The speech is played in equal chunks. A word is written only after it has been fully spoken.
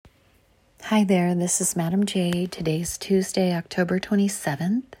Hi there, this is Madam J. Today's Tuesday, October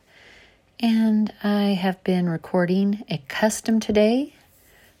 27th, and I have been recording a custom today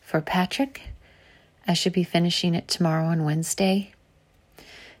for Patrick. I should be finishing it tomorrow on Wednesday.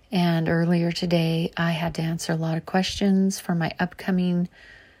 And earlier today, I had to answer a lot of questions for my upcoming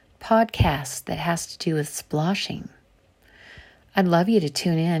podcast that has to do with splashing. I'd love you to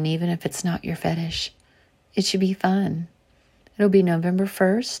tune in, even if it's not your fetish. It should be fun. It'll be November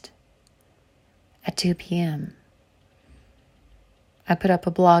 1st. At 2 p.m. I put up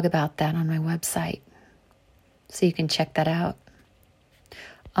a blog about that on my website, so you can check that out.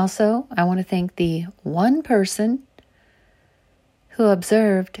 Also, I want to thank the one person who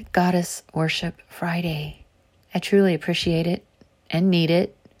observed Goddess Worship Friday. I truly appreciate it and need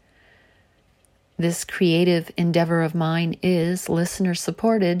it. This creative endeavor of mine is listener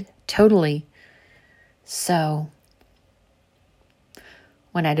supported, totally. So,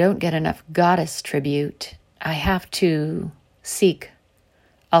 when I don't get enough goddess tribute, I have to seek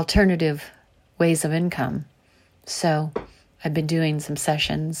alternative ways of income. So I've been doing some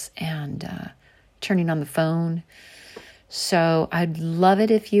sessions and turning on the phone. So I'd love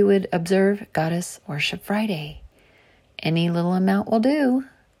it if you would observe Goddess Worship Friday. Any little amount will do,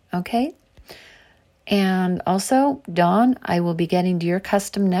 okay? And also, Dawn, I will be getting to your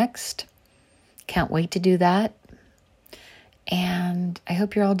custom next. Can't wait to do that. And I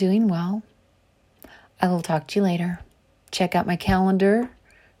hope you're all doing well. I will talk to you later. Check out my calendar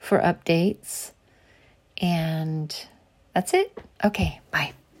for updates. And that's it. Okay,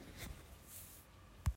 bye.